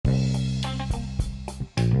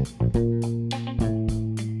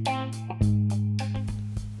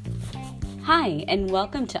Hi, and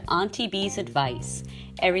welcome to Auntie B's Advice,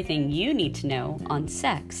 everything you need to know on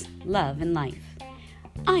sex, love, and life.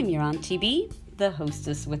 I'm your Auntie B, the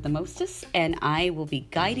hostess with the mostest, and I will be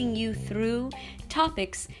guiding you through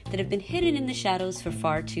topics that have been hidden in the shadows for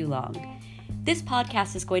far too long. This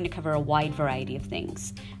podcast is going to cover a wide variety of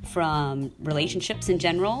things, from relationships in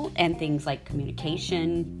general and things like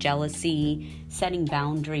communication, jealousy, setting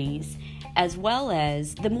boundaries, as well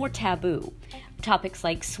as the more taboo topics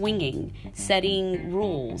like swinging, setting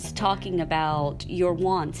rules, talking about your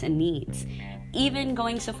wants and needs, even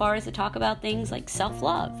going so far as to talk about things like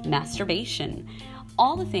self-love, masturbation,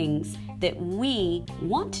 all the things that we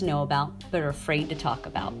want to know about but are afraid to talk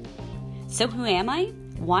about. So who am I?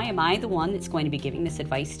 Why am I the one that's going to be giving this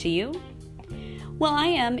advice to you? Well, I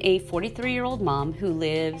am a 43-year-old mom who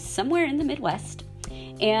lives somewhere in the Midwest.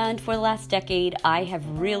 And for the last decade, I have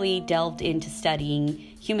really delved into studying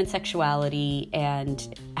human sexuality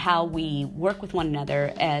and how we work with one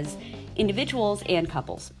another as individuals and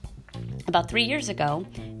couples. About 3 years ago,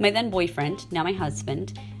 my then boyfriend, now my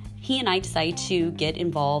husband, he and I decided to get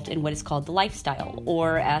involved in what is called the lifestyle,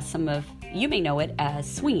 or as some of you may know it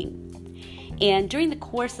as swinging. And during the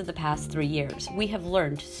course of the past 3 years, we have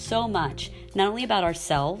learned so much, not only about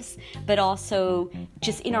ourselves, but also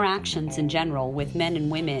just interactions in general with men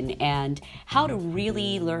and women, and how to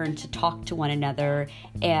really learn to talk to one another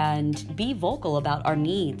and be vocal about our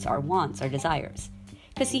needs, our wants, our desires.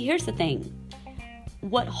 Because see, here's the thing.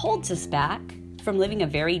 What holds us back from living a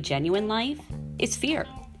very genuine life is fear.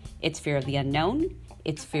 It's fear of the unknown,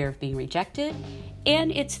 it's fear of being rejected,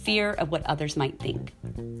 and it's fear of what others might think.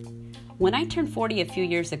 When I turned 40 a few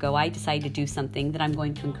years ago, I decided to do something that I'm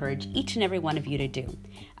going to encourage each and every one of you to do.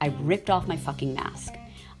 I ripped off my fucking mask.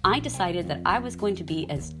 I decided that I was going to be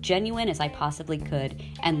as genuine as I possibly could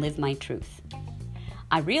and live my truth.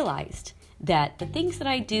 I realized that the things that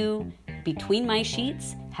I do between my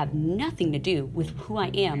sheets have nothing to do with who I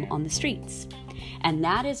am on the streets. And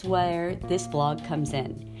that is where this blog comes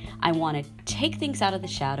in. I want to take things out of the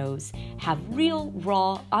shadows, have real,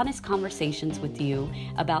 raw, honest conversations with you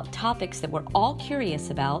about topics that we're all curious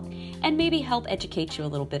about, and maybe help educate you a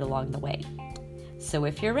little bit along the way. So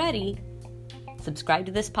if you're ready, subscribe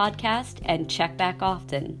to this podcast and check back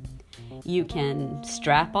often. You can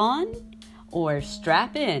strap on or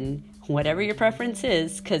strap in, whatever your preference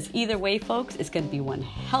is, because either way, folks, it's going to be one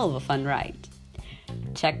hell of a fun ride.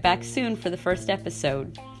 Check back soon for the first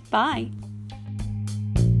episode. Bye!